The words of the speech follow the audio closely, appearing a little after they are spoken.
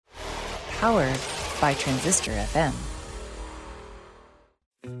Powered by Transistor FM.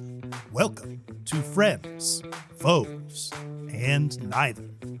 Welcome to Friends, Foes, and Neither.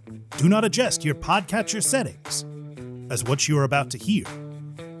 Do not adjust your podcatcher settings, as what you are about to hear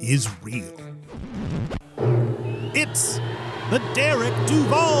is real. It's the Derek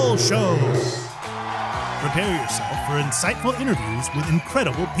Duval Show. Prepare yourself for insightful interviews with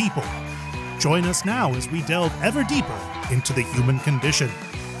incredible people. Join us now as we delve ever deeper into the human condition.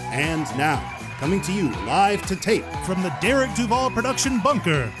 And now, coming to you live to tape from the Derek Duval production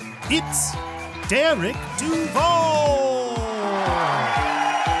bunker, it's Derek Duval!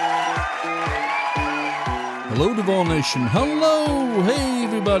 Hello, Duval Nation. Hello! Hey,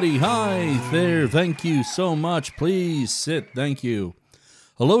 everybody. Hi there. Thank you so much. Please sit. Thank you.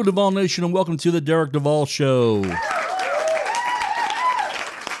 Hello, Duval Nation, and welcome to the Derek Duval Show.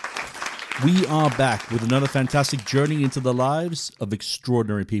 We are back with another fantastic journey into the lives of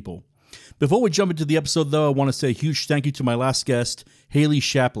extraordinary people. Before we jump into the episode, though, I want to say a huge thank you to my last guest, Haley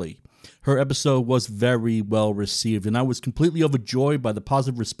Shapley. Her episode was very well received, and I was completely overjoyed by the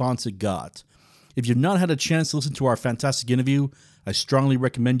positive response it got. If you've not had a chance to listen to our fantastic interview, I strongly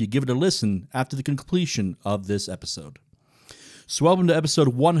recommend you give it a listen after the completion of this episode. So welcome to episode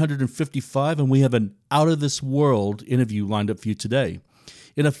 155, and we have an out-of-this-world interview lined up for you today.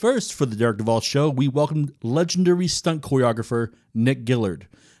 In a first for the Derek Duval Show, we welcomed legendary stunt choreographer Nick Gillard.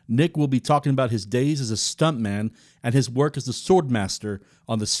 Nick will be talking about his days as a stuntman and his work as the Swordmaster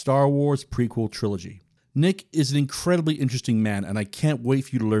on the Star Wars prequel trilogy. Nick is an incredibly interesting man, and I can't wait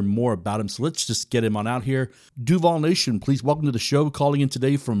for you to learn more about him, so let's just get him on out here. Duval Nation, please welcome to the show, calling in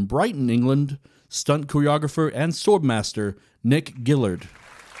today from Brighton, England, stunt choreographer and Swordmaster, Nick Gillard.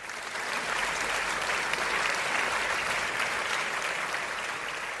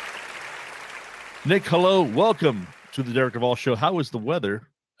 Nick, hello. Welcome to the Derek Duval Show. How is the weather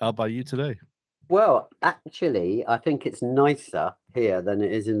out by you today? Well, actually, I think it's nicer here than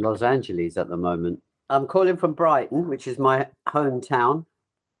it is in Los Angeles at the moment. I'm calling from Brighton, which is my hometown,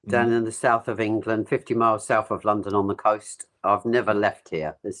 down in the south of England, 50 miles south of London on the coast. I've never left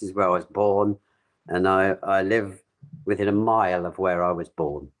here. This is where I was born, and I live within a mile of where I was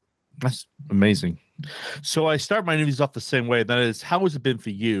born. That's amazing. So I start my interviews off the same way. That is, how has it been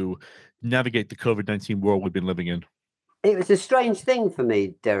for you navigate the COVID-19 world we've been living in? It was a strange thing for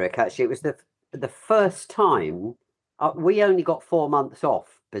me, Derek, actually. It was the first time. We only got 4 months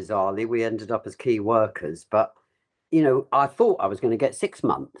off, bizarrely. We ended up as key workers. But, you know, I thought I was going to get 6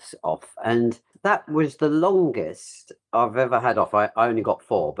 months off. And that was the longest I've ever had off. I only got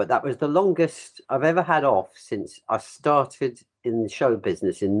 4, but that was the longest I've ever had off since I started in the show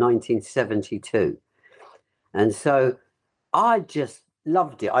business in 1972. And so I just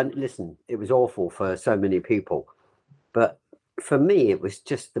loved it. Listen, it was awful for so many people, but for me, it was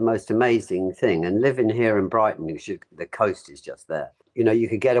just the most amazing thing. And living here in Brighton, the coast is just there. You know, you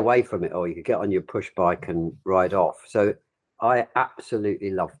could get away from it, or you could get on your push bike and ride off. So I absolutely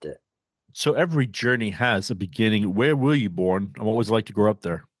loved it. So every journey has a beginning. Where were you born, and what was it like to grow up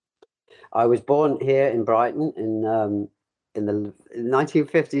there? I was born here in Brighton in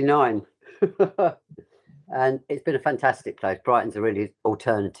 1959. And it's been a fantastic place. Brighton's a really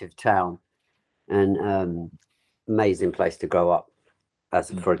alternative town, and amazing place to grow up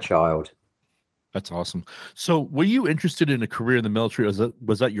for a child. That's awesome. So were you interested in a career in the military, or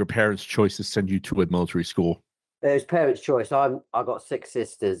was that your parents' choice to send you to a military school? It was parents' choice. I got 6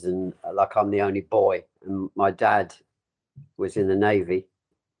 sisters, and I'm the only boy, and my dad was in the Navy,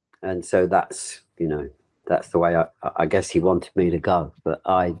 and so that's the way I guess he wanted me to go, but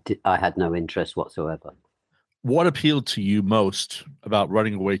I had no interest whatsoever. What appealed to you most about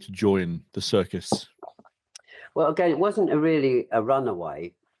running away to join the circus? Well, again, it wasn't really a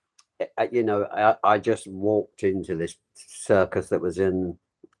runaway. I just walked into this circus that was in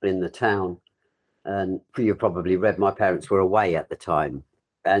the town. And you probably read, my parents were away at the time.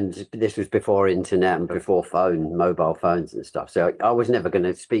 And this was before internet and before mobile phones and stuff. So I was never going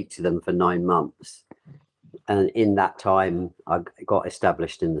to speak to them for 9 months. And in that time, I got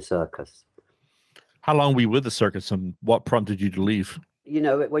established in the circus. How long were you with the circus, and what prompted you to leave? You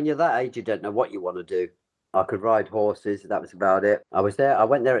know, when you're that age, you don't know what you want to do. I could ride horses. That was about it. I went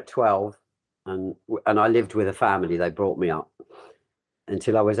there at 12, and I lived with a family. They brought me up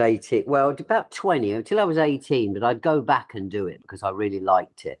until I was 18. Well, about 20, until I was 18, but I'd go back and do it because I really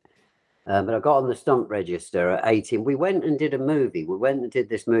liked it. But I got on the stunt register at 18. We went and did a movie. We went and did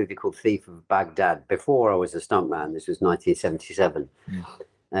this movie called Thief of Baghdad before I was a stuntman. This was 1977.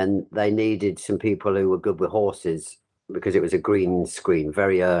 And they needed some people who were good with horses because it was a green screen,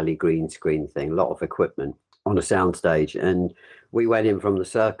 very early green screen thing, a lot of equipment on a soundstage. And we went in from the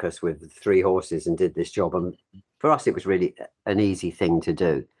circus with 3 horses and did this job. And for us, it was really an easy thing to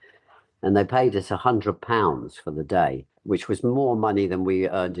do. And they paid us £100 for the day, which was more money than we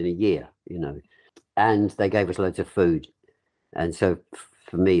earned in a year, you know. And they gave us loads of food. And so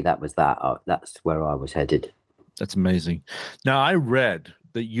for me, that was that. That's where I was headed. That's amazing. Now, I read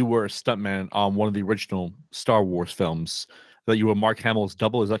that you were a stuntman on one of the original Star Wars films, that you were Mark Hamill's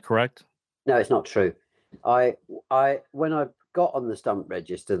double. Is that correct? No, it's not true. When I got on the stunt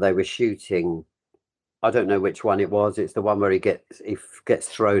register, they were shooting, I don't know which one it was. It's the one where he gets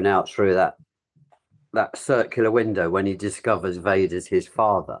thrown out through that circular window when he discovers Vader's his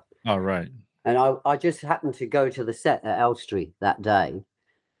father. Oh, right. And I just happened to go to the set at Elstree that day.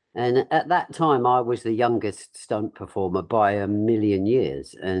 And at that time, I was the youngest stunt performer by a million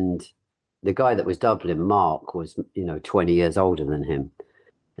years. And the guy that was doubling Mark was, 20 years older than him.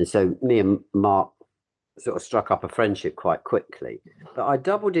 And so me and Mark sort of struck up a friendship quite quickly. But I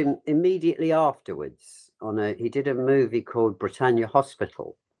doubled him immediately afterwards he did a movie called Britannia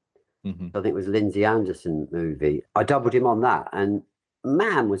Hospital. Mm-hmm. I think it was Lindsay Anderson movie. I doubled him on that. And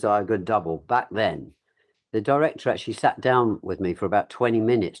man, was I a good double back then. The director actually sat down with me for about 20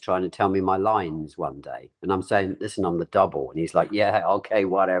 minutes trying to tell me my lines one day. And I'm saying, listen, I'm the double. And he's like, yeah, okay,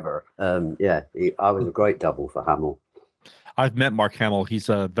 whatever. I was a great double for Hamill. I've met Mark Hamill. He's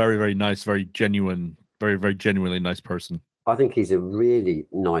a very, very nice, very genuine, very, very genuinely nice person. I think he's a really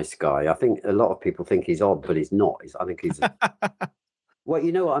nice guy. I think a lot of people think he's odd, but he's not. I think he's well,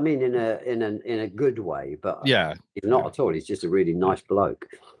 you know what I mean, in a good way, but yeah, he's not at all. He's just a really nice bloke.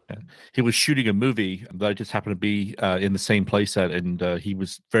 Yeah. He was shooting a movie that I just happened to be in the same place at, and he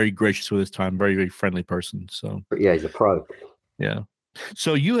was very gracious with his time, very, very friendly person. So yeah, he's a pro. Yeah.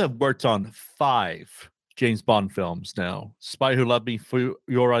 So you have worked on 5 James Bond films now: Spy Who Loved Me, For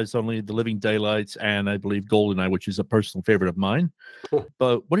Your Eyes Only, The Living Daylights, and I believe GoldenEye, which is a personal favorite of mine.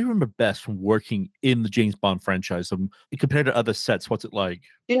 But what do you remember best from working in the James Bond franchise? Compared to other sets, what's it like?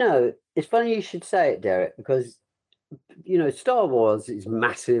 It's funny you should say it, Derek, because Star Wars is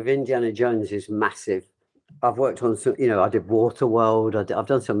massive. Indiana Jones is massive. I've worked on some, I did Waterworld. I've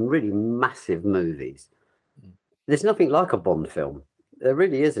done some really massive movies. There's nothing like a Bond film. There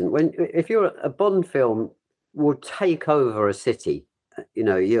really isn't. If you're a Bond film, will take over a city.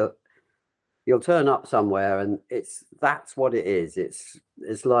 You'll turn up somewhere, and that's what it is.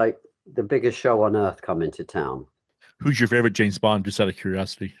 It's like the biggest show on earth coming to town. Who's your favorite James Bond? Just out of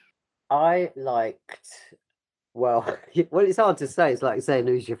curiosity. I liked. Well, it's hard to say. It's like saying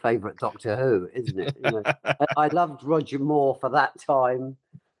who's your favorite Doctor Who, isn't it? I loved Roger Moore for that time,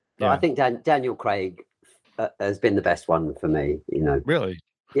 but yeah. I think Daniel Craig has been the best one for me. Really?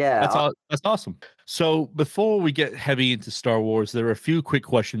 Yeah, that's awesome. So before we get heavy into Star Wars, there are a few quick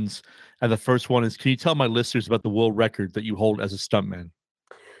questions, and the first one is: can you tell my listeners about the world record that you hold as a stuntman?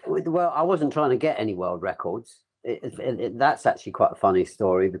 Well, I wasn't trying to get any world records. That's actually quite a funny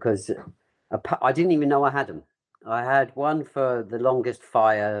story because I didn't even know I had them. I had one for the longest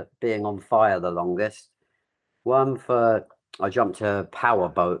fire, being on fire the longest. One for I jumped a power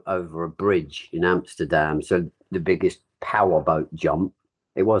boat over a bridge in Amsterdam, so the biggest power boat jump.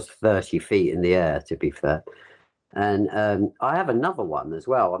 It was 30 feet in the air, to be fair. And I have another one as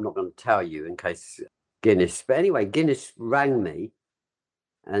well. I'm not going to tell you in case Guinness. But anyway, Guinness rang me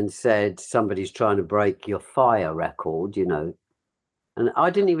and said, somebody's trying to break your fire record, And I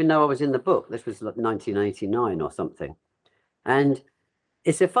didn't even know I was in the book. This was like 1989 or something. And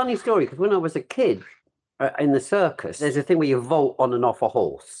it's a funny story because when I was a kid in the circus, there's a thing where you vault on and off a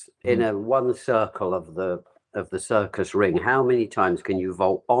horse in a one circle of the circus ring. How many times can you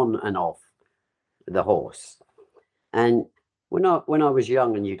vault on and off the horse? And when I was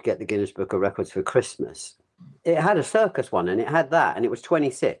young and you'd get the Guinness Book of Records for Christmas, it had a circus one and it had that, and it was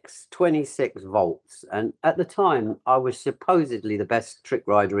 26 vaults. And at the time, I was supposedly the best trick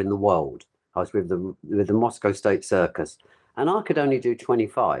rider in the world. I was with the Moscow State Circus, and I could only do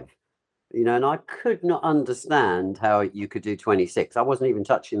 25. And I could not understand how you could do 26. I wasn't even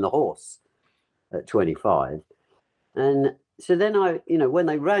touching the horse at 25. And so then when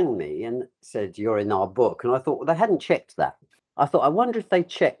they rang me and said, you're in our book, and I thought, well, they hadn't checked that. I thought, I wonder if they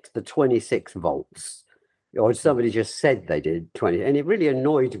checked the 26 volts, or somebody just said they did 20. And it really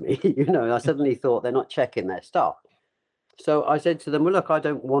annoyed me. I suddenly thought they're not checking their stuff. So I said to them, well, look, I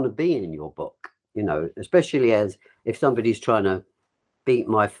don't want to be in your book, especially as if somebody's trying to beat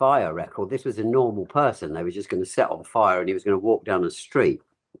my fire record. This was a normal person. They were just going to set on fire and he was going to walk down the street.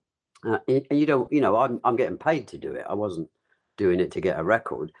 And I'm getting paid to do it. I wasn't doing it to get a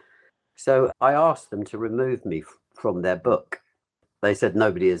record. So I asked them to remove me from their book. They said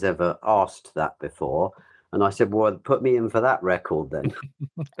nobody has ever asked that before. And I said, well, put me in for that record then.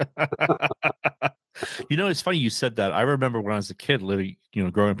 It's funny you said that. I remember when I was a kid living,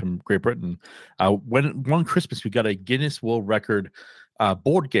 growing up in Great Britain, when one Christmas we got a Guinness World Record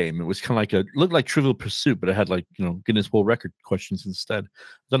board game. It was kind of looked like Trivial Pursuit, but it had Guinness World Record questions instead.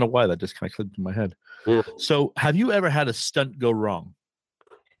 I don't know why that just kind of clicked in my head. Yeah. So have you ever had a stunt go wrong?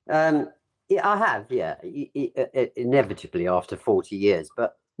 Yeah, I have. Yeah, inevitably after 40 years,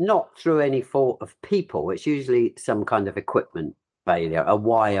 but not through any fault of people. It's usually some kind of equipment failure. A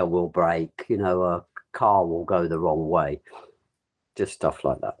wire will break, a car will go the wrong way. Just stuff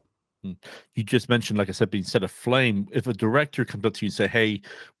like that. You just mentioned, like I said, being set aflame. If a director comes up to you and say, hey,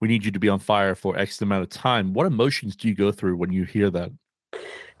 we need you to be on fire for X amount of time, what emotions do you go through when you hear that?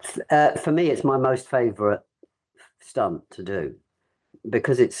 For me, it's my most favorite stunt to do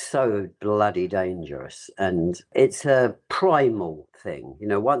because it's so bloody dangerous, and it's a primal thing.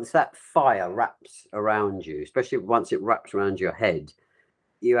 Once that fire wraps around you, especially once it wraps around your head,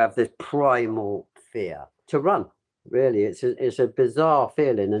 you have this primal fear to run. Really, it's a bizarre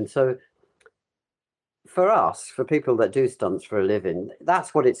feeling. And so for us, for people that do stunts for a living,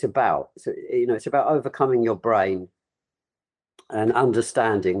 that's what it's about. So, it's about overcoming your brain and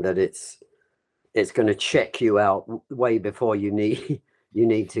understanding that it's going to check you out way before you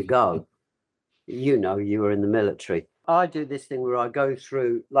need to go. You were in the military. I do this thing where I go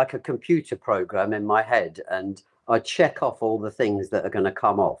through like a computer program in my head, and I check off all the things that are going to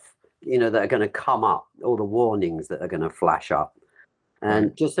come off, that are going to come up, all the warnings that are going to flash up,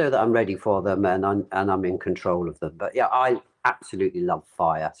 and just so that I'm ready for them and I'm in control of them. But yeah, I absolutely love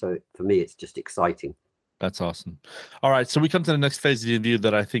fire. So for me, it's just exciting. That's awesome. All right, so we come to the next phase of the interview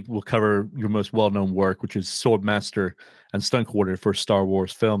that I think will cover your most well-known work, which is Swordmaster and Stunt Coordinator for Star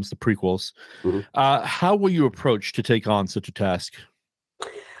Wars films, the prequels. Mm-hmm. How were you approached to take on such a task?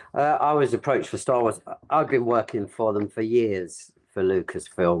 I was approached for Star Wars. I've been working for them for years, for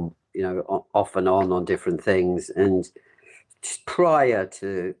Lucasfilm, off and on different things. And just prior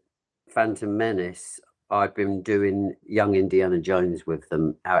to Phantom Menace, I'd been doing Young Indiana Jones with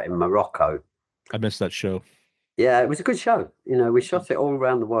them out in Morocco. I missed that show. Yeah, it was a good show. We shot it all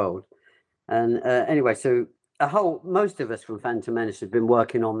around the world. And anyway, so most of us from Phantom Menace had been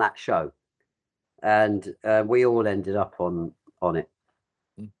working on that show. And we all ended up on it.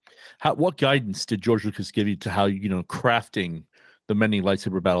 What guidance did George Lucas give you to how, crafting the many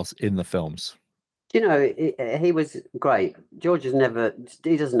lightsaber battles in the films? He was great. George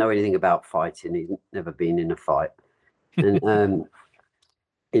he doesn't know anything about fighting. He's never been in a fight. And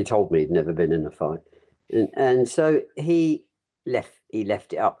he told me he'd never been in a fight. And so he left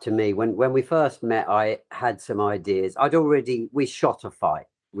it up to me. When we first met, I had some ideas. We shot a fight.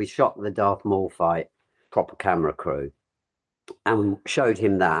 We shot the Darth Maul fight, proper camera crew, and showed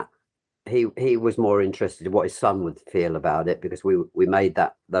him that. He was more interested in what his son would feel about it, because we made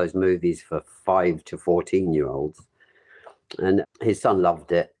those movies for 5 to 14-year-olds, and his son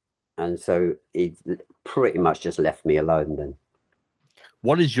loved it, and so he pretty much just left me alone then.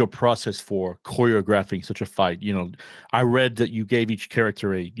 What is your process for choreographing such a fight? I read that you gave each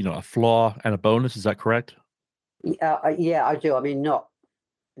character a flaw and a bonus. Is that correct? Yeah, I do. I mean, not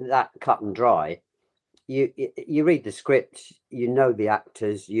that cut and dry. You read the script, the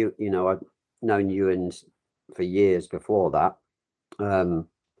actors, I've known Ewan for years before that.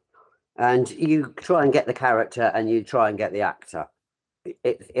 And you try and get the character and you try and get the actor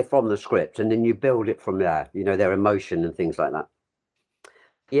it from the script, and then you build it from there, their emotion and things like that.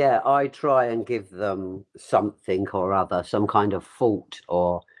 Yeah, I try and give them something or other, some kind of fault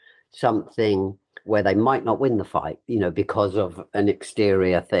or something where they might not win the fight, because of an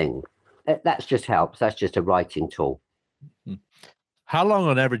exterior thing. That just helps. That's just a writing tool. How long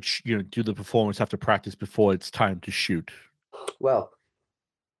on average, do the performers have to practice before it's time to shoot? Well,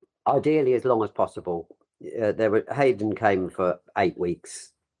 ideally as long as possible. Hayden came for 8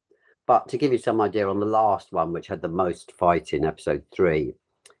 weeks. But to give you some idea, on the last one, which had the most fighting, episode 3,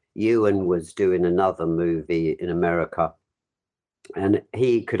 Ewan was doing another movie in America, and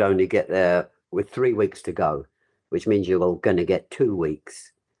he could only get there with 3 weeks to go, which means you're going to get 2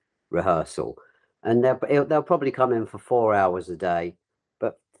 weeks rehearsal, and they'll probably come in for 4 hours a day.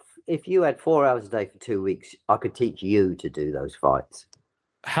 But if you had 4 hours a day for 2 weeks, I could teach you to do those fights.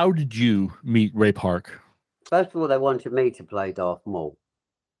 How did you meet Ray Park? First of all, they wanted me to play Darth Maul,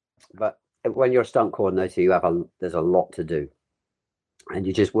 but when you're a stunt coordinator, there's a lot to do, and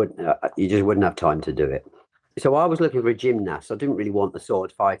you just wouldn't have time to do it. So I was looking for a gymnast. I didn't really want the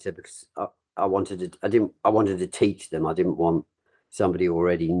sword fighter, because I wanted to teach them. I didn't want somebody who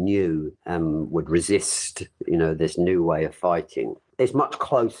already knew and would resist, this new way of fighting. It's much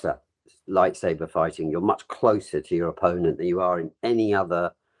closer lightsaber fighting, you're much closer to your opponent than you are in any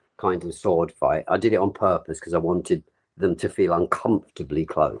other kind of sword fight. I did it on purpose because I wanted them to feel uncomfortably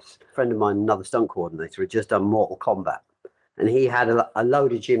close. A friend of mine, another stunt coordinator, had just done Mortal Kombat, and he had a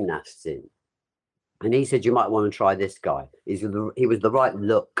load of gymnasts in. And he said, you might want to try this guy. He was the right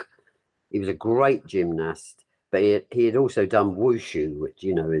look. He was a great gymnast, but he had also done wushu, which,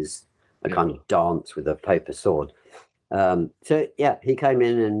 is a kind of dance with a paper sword. So, yeah, he came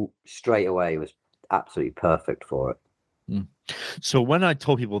in and straight away was absolutely perfect for it. Mm. So when I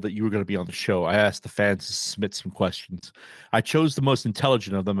told people that you were going to be on the show, I asked the fans to submit some questions. I chose the most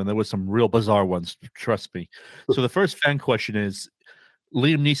intelligent of them, and there were some real bizarre ones, trust me. So the first fan question is,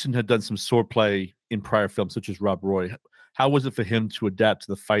 Liam Neeson had done some swordplay in prior films, such as Rob Roy. How was it for him to adapt to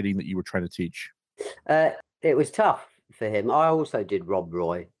the fighting that you were trying to teach? It was tough for him. I also did Rob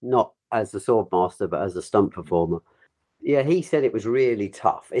Roy, not as the Swordmaster, but as a stunt performer. Yeah, he said it was really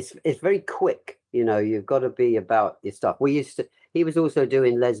tough. It's very quick. You've got to be about your stuff. He was also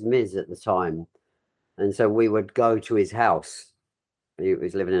doing Les Mis at the time. And so we would go to his house. He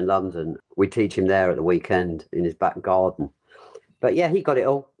was living in London. We'd teach him there at the weekend in his back garden. But yeah, he got it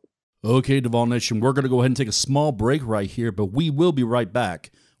all. Okay, Duval Nation, we're going to go ahead and take a small break right here, but we will be right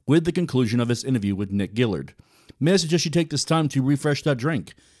back with the conclusion of this interview with Nick Gillard. May I suggest you take this time to refresh that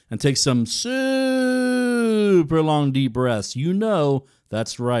drink and take some super long deep breaths.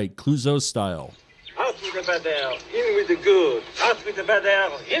 That's right, Clouseau style. Out with the bad air, in with the good. Out with the bad air,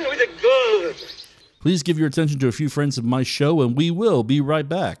 in with the good. Please give your attention to a few friends of my show, and we will be right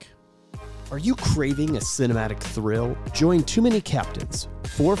back. Are you craving a cinematic thrill? Join Too Many Captains,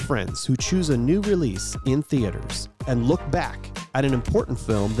 4 friends who choose a new release in theaters and look back at an important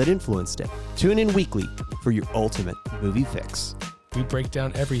film that influenced it. Tune in weekly for your ultimate movie fix. We break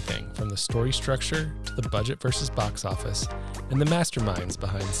down everything from the story structure to the budget versus box office and the masterminds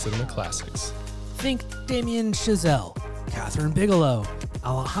behind cinema classics. Think Damien Chazelle, Catherine Bigelow,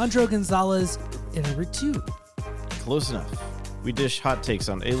 Alejandro Gonzalez Iñárritu. Close enough. We dish hot takes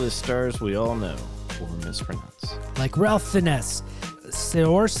on A-list stars we all know or mispronounce. Like Ralph Fiennes,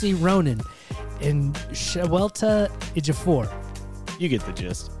 Saoirse Ronan, and Chiwetel Ejiofor. You get the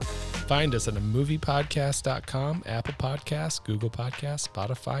gist. Find us at amoviepodcast.com, Apple Podcasts, Google Podcasts,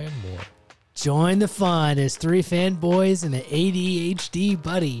 Spotify, and more. Join the fun as 3 fanboys and an ADHD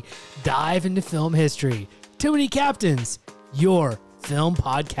buddy dive into film history. Too Many Captains, your film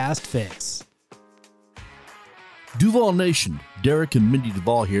podcast fix. Duval Nation, Derek and Mindy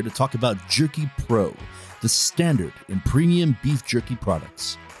Duval here to talk about Jerky Pro, the standard in premium beef jerky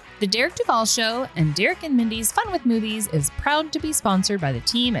products. The Derek Duval Show and Derek and Mindy's Fun with Movies is proud to be sponsored by the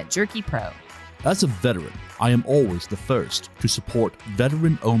team at Jerky Pro. As a veteran, I am always the first to support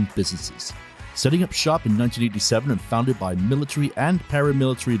veteran-owned businesses. Setting up shop in 1987 and founded by military and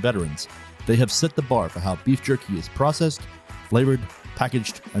paramilitary veterans, they have set the bar for how beef jerky is processed, flavored,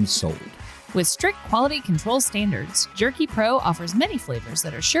 packaged, and sold. With strict quality control standards, Jerky Pro offers many flavors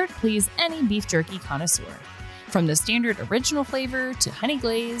that are sure to please any beef jerky connoisseur. From the standard original flavor to honey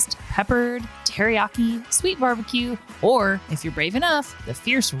glazed, peppered, teriyaki, sweet barbecue, or, if you're brave enough, the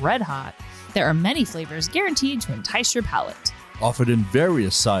fierce red hot, there are many flavors guaranteed to entice your palate. Offered in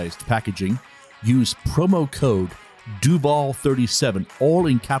various sized packaging, use promo code DUVAL37, all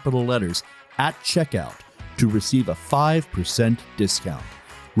in capital letters, at checkout to receive a 5% discount.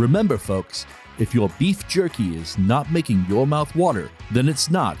 Remember, folks, if your beef jerky is not making your mouth water, then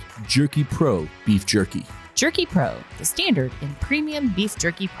it's not Jerky Pro beef jerky. Jerky Pro, the standard in premium beef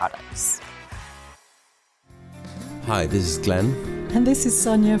jerky products. Hi, this is Glenn. And this is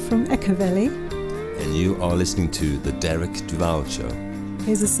Sonia from Echo Valley. And you are listening to The Derek Duval Show.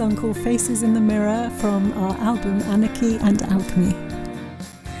 Here's a song called Faces in the Mirror from our album Anarchy and Alchemy.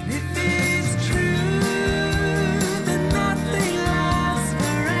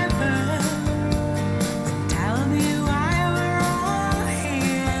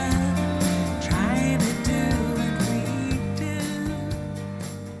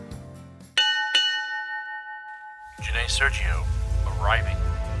 Sergio, arriving.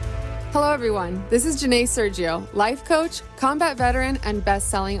 Hello everyone, this is Janae Sergio, life coach, combat veteran, and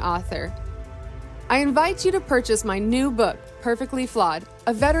best-selling author. I invite you to purchase my new book, Perfectly Flawed,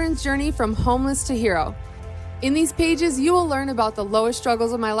 A Veteran's Journey from Homeless to Hero. In these pages, you will learn about the lowest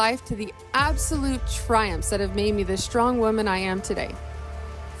struggles of my life to the absolute triumphs that have made me the strong woman I am today.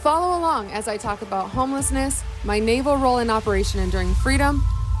 Follow along as I talk about homelessness, my naval role in Operation Enduring Freedom,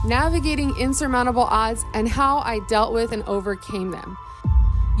 navigating insurmountable odds, and how I dealt with and overcame them.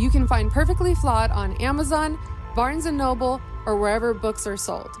 You can find Perfectly Flawed on Amazon, Barnes & Noble, or wherever books are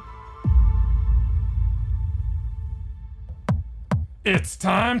sold. It's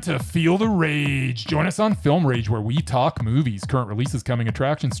time to feel the rage. Join us on Film Rage, where we talk movies, current releases, coming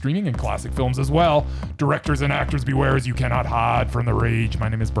attractions, streaming, and classic films as well. Directors and actors, beware as you cannot hide from the rage. My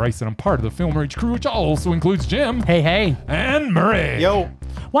name is Bryce, and I'm part of the Film Rage crew, which also includes Jim. Hey, hey. And Murray. Yo.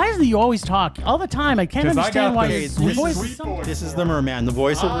 Why is it you always talk all the time? I can't understand why your voice is so... This is the Merman, the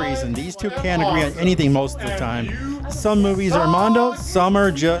voice of reason. These two can't agree on anything most of the time. Some movies are Mondo, some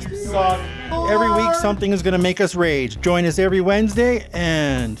are just... Every week something is going to make us rage. Join us every Wednesday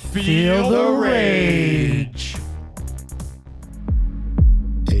and... Feel the rage.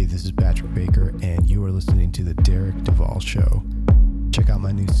 Hey, this is Patrick Baker, and you are listening to The Derek Duvall Show. Check out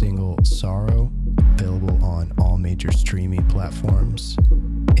my new single, Sorrow, available on all major streaming platforms.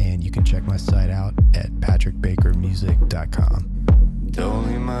 And you can check my site out at patrickbakermusic.com. Don't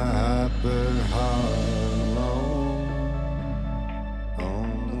leave my hyper heart alone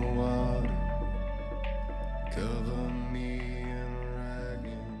on the water. Cover me in rag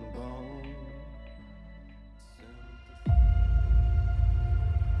and bone.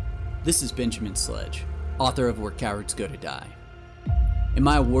 This is Benjamin Sledge, author of Where Cowards Go to Die. In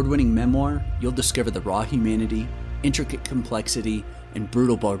my award-winning memoir, you'll discover the raw humanity, intricate complexity, and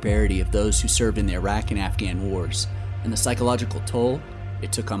brutal barbarity of those who served in the Iraq and Afghan wars, and the psychological toll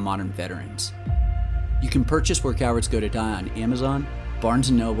it took on modern veterans. You can purchase Where Cowards Go to Die on Amazon,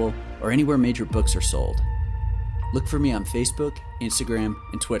 Barnes & Noble, or anywhere major books are sold. Look for me on Facebook, Instagram,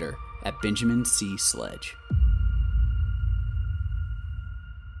 and Twitter at Benjamin C. Sledge.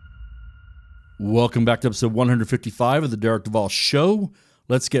 Welcome back to episode 155 of the Derek Duvall Show.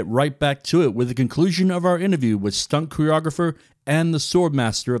 Let's get right back to it with the conclusion of our interview with stunt choreographer and the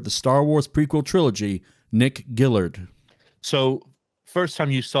Swordmaster of the Star Wars prequel trilogy, Nick Gillard. So, first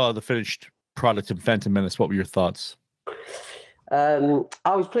time you saw the finished product of Phantom Menace, what were your thoughts? I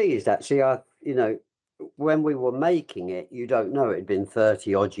was pleased, actually. When we were making it, you don't know, it had been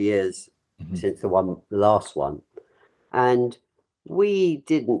 30 odd years since the last one. And we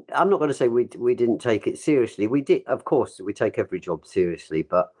didn't, I'm not going to say we didn't take it seriously. We did, of course, we take every job seriously,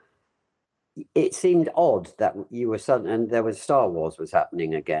 but it seemed odd that you were suddenly, and there was Star Wars was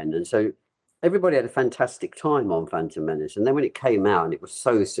happening again. And so everybody had a fantastic time on Phantom Menace. And then when it came out and it was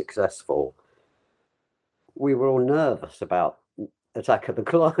so successful, we were all nervous about Attack of the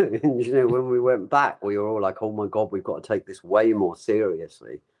Clones. When we went back, we were all like, oh my God, we've got to take this way more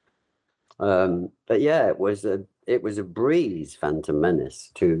seriously. But yeah, it was a breeze, Phantom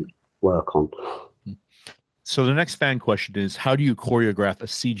Menace, to work on. So the next fan question is, how do you choreograph a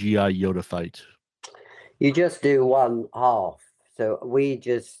CGI Yoda fight? You just do one half. So we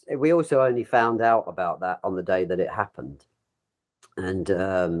also only found out about that on the day that it happened.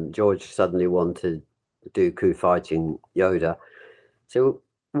 And George suddenly wanted to do fighting Yoda. So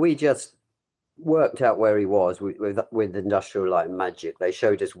we just worked out where he was with Industrial Light and Magic. They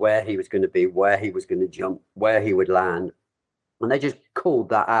showed us where he was going to be, where he was going to jump, where he would land. And they just called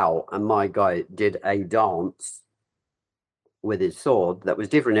that out. And my guy did a dance with his sword that was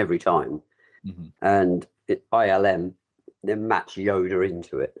different every time. Mm-hmm. And ILM then matched Yoda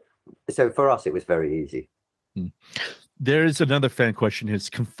into it. So for us, it was very easy. There's another fan question. Is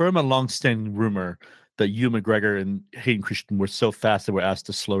confirm a long-standing rumor that Ewan McGregor and Hayden Christensen were so fast they were asked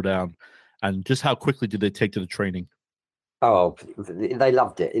to slow down. And just how quickly did they take to the training? Oh, they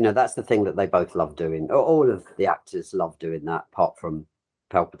loved it. That's the thing that they both love doing. All of the actors love doing that, apart from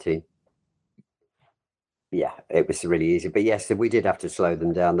Palpatine. Yeah, it was really easy. But yes, we did have to slow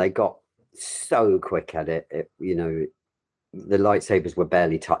them down. They got so quick at it. The lightsabers were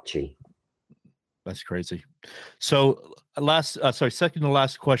barely touching. That's crazy. So second to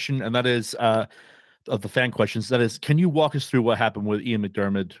last question, and that is of the fan questions. That is, can you walk us through what happened with Ian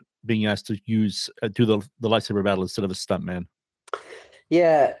McDiarmid being asked to do the lightsaber battle instead of a stuntman?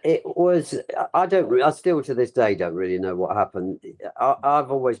 Yeah, it was. I still to this day don't really know what happened.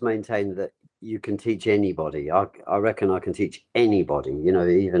 I've always maintained that you can teach anybody. I reckon I can teach anybody.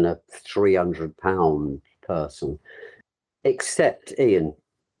 Even a 300-pound person, except Ian.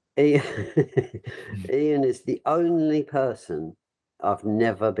 Ian is the only person I've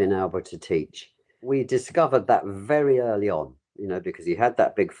never been able to teach. We discovered that very early on. Because he had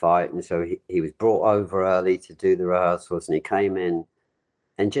that big fight. And so he was brought over early to do the rehearsals, and he came in,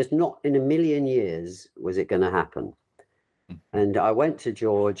 and just not in a million years was it going to happen. And I went to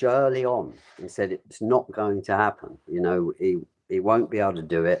George early on and said, it's not going to happen. He won't be able to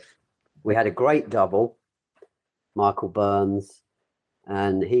do it. We had a great double, Michael Burns,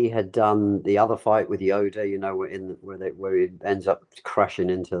 and he had done the other fight with Yoda, where he ends up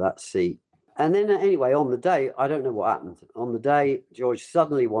crashing into that seat. And then anyway, on the day, I don't know what happened. On the day, George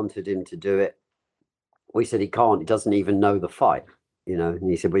suddenly wanted him to do it. We said he can't. He doesn't even know the fight. And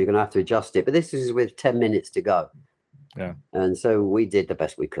he said, well, you're going to have to adjust it. But this is with 10 minutes to go. Yeah. And so we did the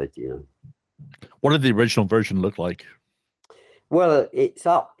best we could, What did the original version look like? Well, it's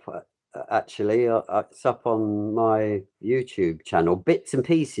up, actually. It's up on my YouTube channel. Bits and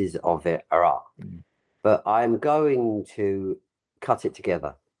pieces of it are up. But I'm going to cut it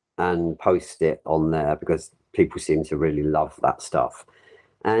together and post it on there because people seem to really love that stuff.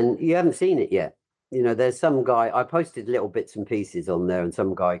 And you haven't seen it yet. There's some guy, I posted little bits and pieces on there, and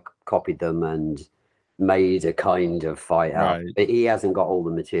some guy copied them and made a kind of fight out. But he hasn't got all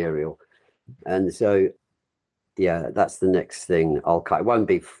the material. And so, yeah, that's the next thing I'll cut. It won't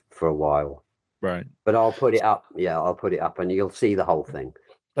be for a while. Right. But I'll put it up. Yeah, I'll put it up and you'll see the whole thing.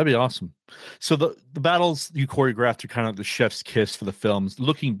 That'd be awesome. So the battles you choreographed are kind of the chef's kiss for the films.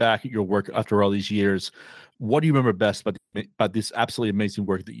 Looking back at your work after all these years, what do you remember best about this absolutely amazing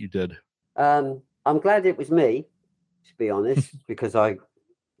work that you did? I'm glad it was me, to be honest, because I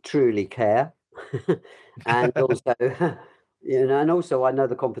truly care. And also, and also I know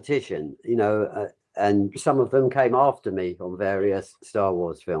the competition, and some of them came after me on various Star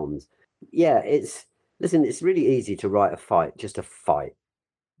Wars films. Yeah, it's really easy to write a fight, just a fight.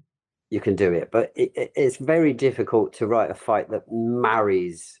 You can do it, but it's very difficult to write a fight that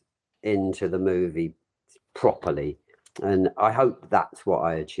marries into the movie properly. And I hope that's what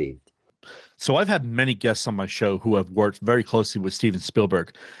I achieved. So I've had many guests on my show who have worked very closely with Steven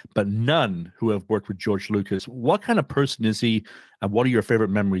Spielberg, but none who have worked with George Lucas. What kind of person is he, and what are your favorite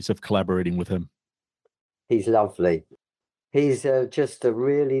memories of collaborating with him? He's lovely. He's just a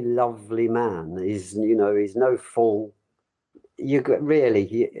really lovely man. He's no fool. You couldn't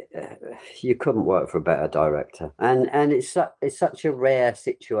work for a better director, and it's such a rare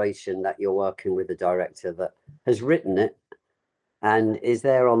situation that you're working with a director that has written it and is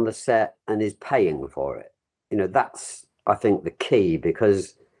there on the set and is paying for it. That's, I think, the key,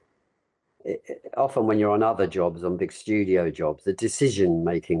 because often when you're on other jobs, on big studio jobs, the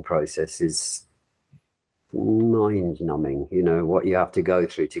decision-making process is mind-numbing, what you have to go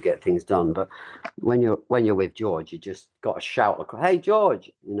through to get things done. But when you're with George, you just got to shout, hey,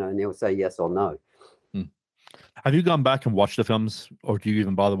 George, and he'll say yes or no. Have you gone back and watched the films, or do you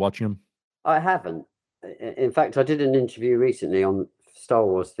even bother watching them? I haven't. In fact, I did an interview recently on Star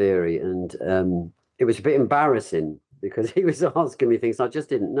Wars Theory, and it was a bit embarrassing because he was asking me things I just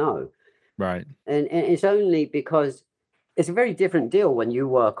didn't know. Right. And it's only because it's a very different deal when you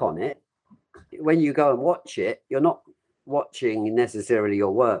work on it. When you go and watch it, you're not watching necessarily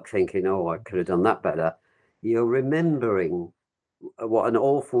your work thinking, oh, I could have done that better. You're remembering what an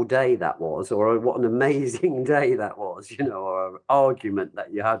awful day that was, or what an amazing day that was, or an argument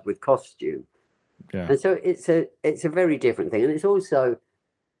that you had with costume. Yeah. And so it's a very different thing. And it's also,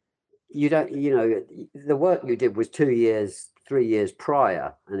 the work you did was 2 years, 3 years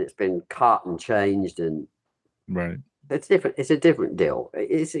prior, and it's been cut and changed, and right. It's different. It's a different deal.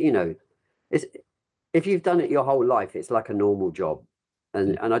 It's if you've done it your whole life, it's like a normal job.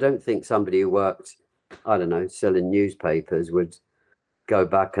 And I don't think somebody who worked, I don't know, selling newspapers would go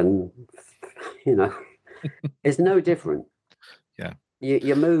back and, it's no different. Yeah.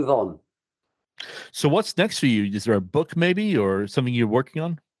 You move on. So what's next for you? Is there a book maybe, or something you're working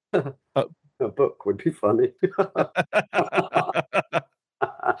on? A book would be funny.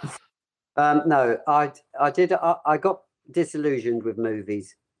 No, I got disillusioned with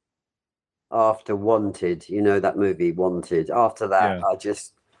movies after Wanted, that movie Wanted. After that, yeah.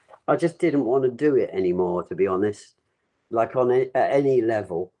 I just didn't want to do it anymore, to be honest, like at any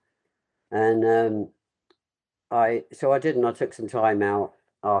level. And I took some time out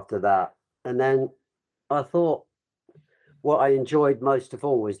after that. And then I thought what I enjoyed most of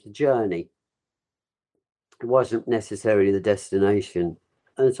all was the journey. It wasn't necessarily the destination.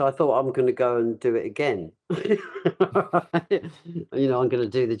 And so I thought, I'm going to go and do it again. I'm going to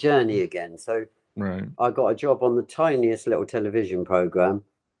do the journey again. So right. I got a job on the tiniest little television program,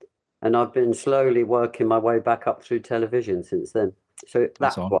 and I've been slowly working my way back up through television since then. So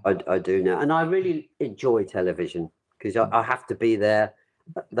that's what I do now. And I really enjoy television because I have to be there.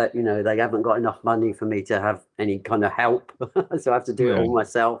 That they haven't got enough money for me to have any kind of help, so I have to do it all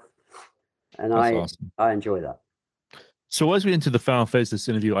myself, and awesome. I enjoy that. So as we enter the final phase of this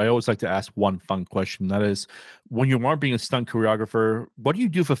interview, I always like to ask one fun question. That is, when you aren't being a stunt choreographer, what do you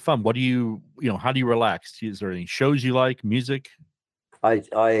do for fun? What do you how do you relax? Is there any shows you like? Music?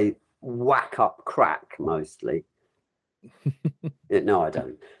 I whack up crack mostly. No, I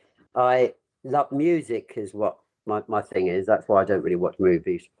don't. I love music is what my thing is. That's why I don't really watch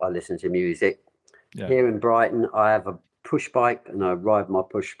movies. I listen to music. Yeah. Here in Brighton, I have a push bike and I ride my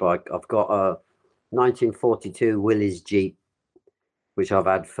push bike. I've got a 1942 Willys Jeep, which I've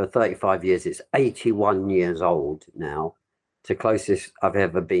had for 35 years. It's 81 years old now. It's the closest I've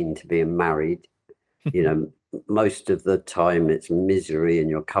ever been to being married. You know, most of the time it's misery and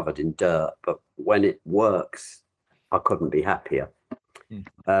you're covered in dirt, but when it works, I couldn't be happier.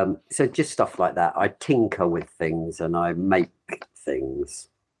 So just stuff like that. I tinker with things and I make things.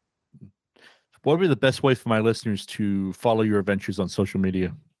 What would be the best way for my listeners to follow your adventures on social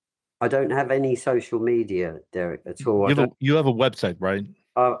media? I don't have any social media, Derek, at all. You have a website, right?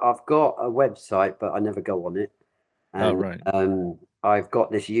 I've got a website, but I never go on it. And, right. I've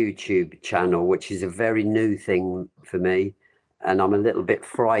got this YouTube channel, which is a very new thing for me, and I'm a little bit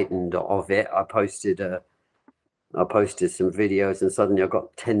frightened of it. I posted some videos, and suddenly I've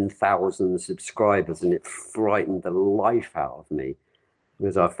got 10,000 subscribers, and it frightened the life out of me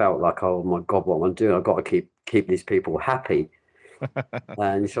because I felt like, oh my God, what am I doing? I've got to keep these people happy.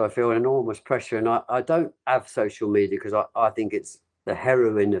 And so I feel enormous pressure, and I don't have social media because I think it's the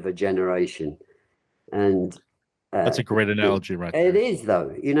heroin of a generation. And that's a great analogy, right there. It is,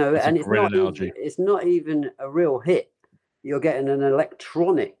 though, you know, that's and it's not even a real hit. You're getting an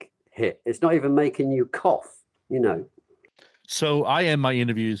electronic hit. It's not even making you cough, you know. So I end my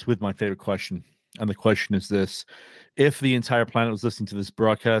interviews with my favorite question, and the question is this: if the entire planet was listening to this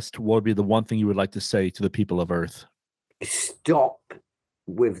broadcast, what would be the one thing you would like to say to the people of Earth? Stop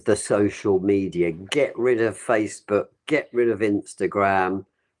with the social media. Get rid of Facebook. Get rid of Instagram.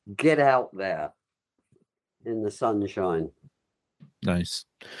 Get out there in the sunshine. Nice.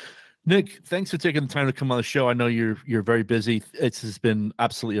 Nick, thanks for taking the time to come on the show. I know you're very busy. It's has been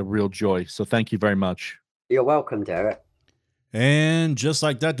absolutely a real joy. So thank you very much. You're welcome, Derek. And just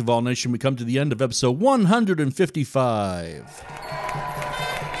like that, Duval Nation, we come to the end of episode 155.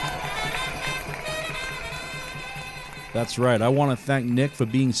 That's right. I want to thank Nick for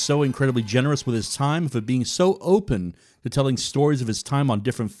being so incredibly generous with his time, for being so open to telling stories of his time on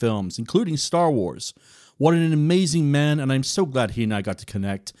different films, including Star Wars. What an amazing man, and I'm so glad he and I got to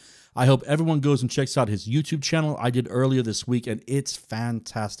connect. I hope everyone goes and checks out his YouTube channel I did earlier this week, and it's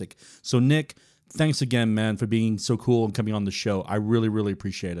fantastic. So, Nick, thanks again, man, for being so cool and coming on the show. I really, really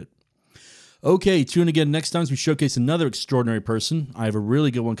appreciate it. Okay, tune in again next time as we showcase another extraordinary person. I have a really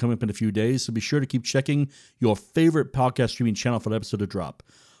good one coming up in a few days, so be sure to keep checking your favorite podcast streaming channel for the episode to drop.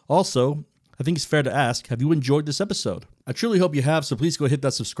 Also, I think it's fair to ask, have you enjoyed this episode? I truly hope you have, so please go hit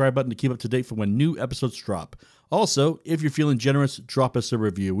that subscribe button to keep up to date for when new episodes drop. Also, if you're feeling generous, drop us a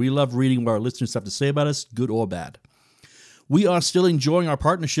review. We love reading what our listeners have to say about us, good or bad. We are still enjoying our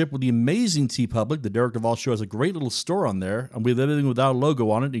partnership with the amazing TeePublic. The Derek Duval Show has a great little store on there, and we have everything with our logo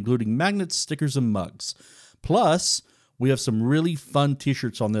on it, including magnets, stickers, and mugs. Plus, we have some really fun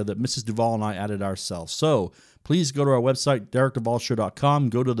t-shirts on there that Mrs. Duval and I added ourselves. So, please go to our website, DerekDuvalShow.com,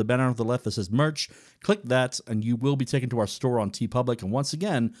 go to the banner on the left that says merch, click that, and you will be taken to our store on TeePublic. And once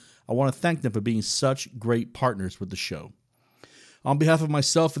again, I want to thank them for being such great partners with the show. On behalf of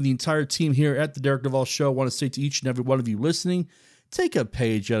myself and the entire team here at the Derek Duval Show, I want to say to each and every one of you listening, take a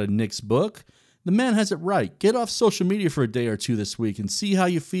page out of Nick's book. The man has it right. Get off social media for a day or two this week and see how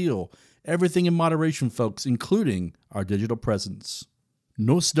you feel. Everything in moderation, folks, including our digital presence.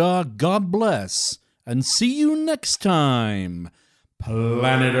 Nostar, God bless, and see you next time,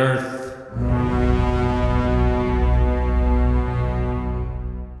 Planet Earth.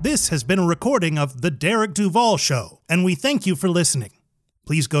 This has been a recording of The Derek Duval Show, and we thank you for listening.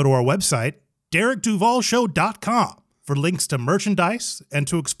 Please go to our website, DerekDuvalShow.com, for links to merchandise and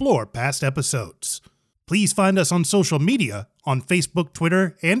to explore past episodes. Please find us on social media on Facebook,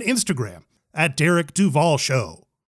 Twitter, and Instagram at Derek Duval Show.